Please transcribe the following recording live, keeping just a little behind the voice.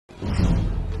Can't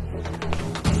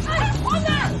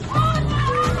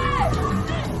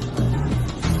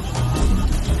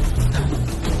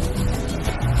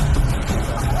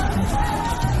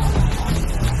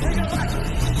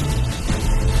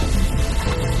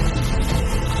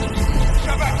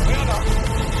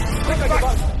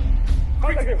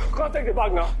take the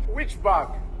bag now. Which bag?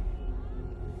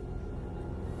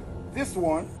 This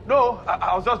one? No,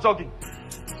 I was just jogging.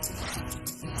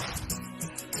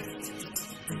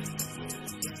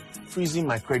 Freezing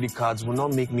my credit cards will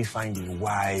not make me find a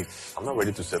wife. I'm not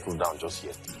ready to settle down just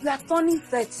yet. You are turning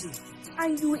 30,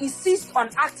 and you insist on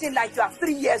acting like you are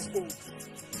 3 years old.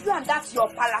 You and that your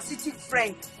parasitic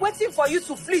friend waiting for you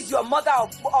to fleece your mother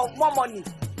of more money.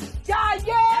 Yeah,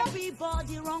 yeah.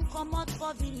 Everybody run come out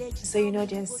for village. So you know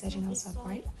they're setting us up,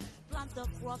 right? You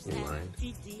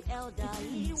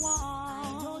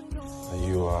mind? Are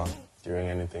you doing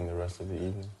anything the rest of the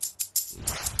evening?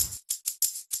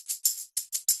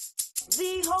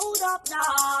 We hold up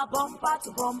now, bumper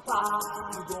to bumper.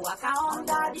 You go walk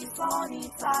under the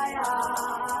sunny fire.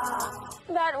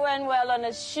 That went well on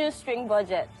a shoestring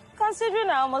budget, considering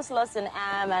I almost lost an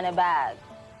arm and a bag.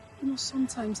 You know,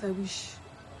 sometimes I wish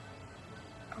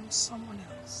I was someone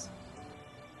else.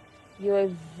 You're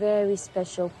a very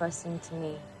special person to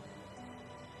me.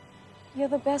 You're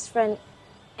the best friend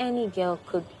any girl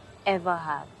could ever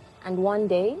have. And one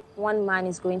day, one man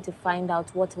is going to find out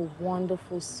what a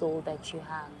wonderful soul that you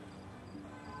have.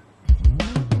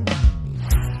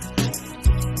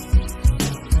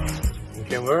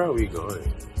 Nkem, where are we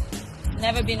going?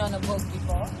 Never been on a boat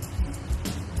before?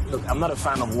 Look, I'm not a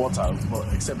fan of water,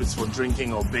 but except it's for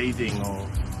drinking or bathing or...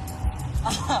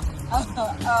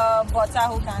 Butter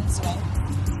who can't swim.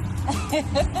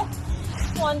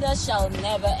 Wonder shall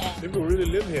never end. People really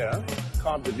live here.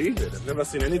 Can't believe it. I've never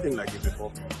seen anything like it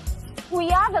before. We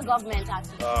are the government,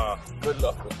 Akin. Good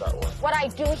luck with that one. What I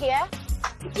do here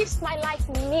gives my life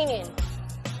meaning.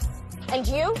 And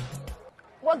you?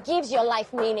 What gives your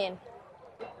life meaning?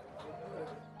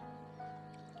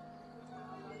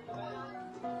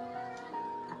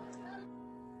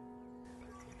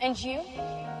 And you?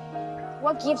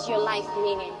 What gives your life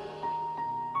meaning?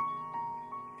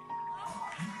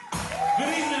 Good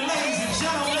evening, ladies and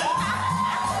gentlemen.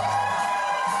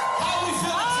 How we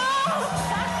feeling?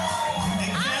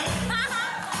 Nkem,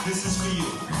 this is for you.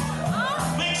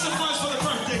 Make some noise for the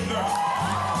birthday girl.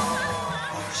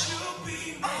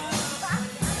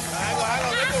 Hang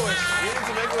on, make a wish. You need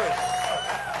to make a wish.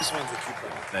 This one's a keeper.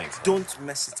 Thanks. Don't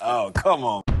mess it up. Oh, come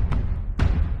on.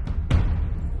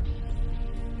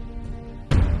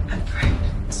 I'm praying.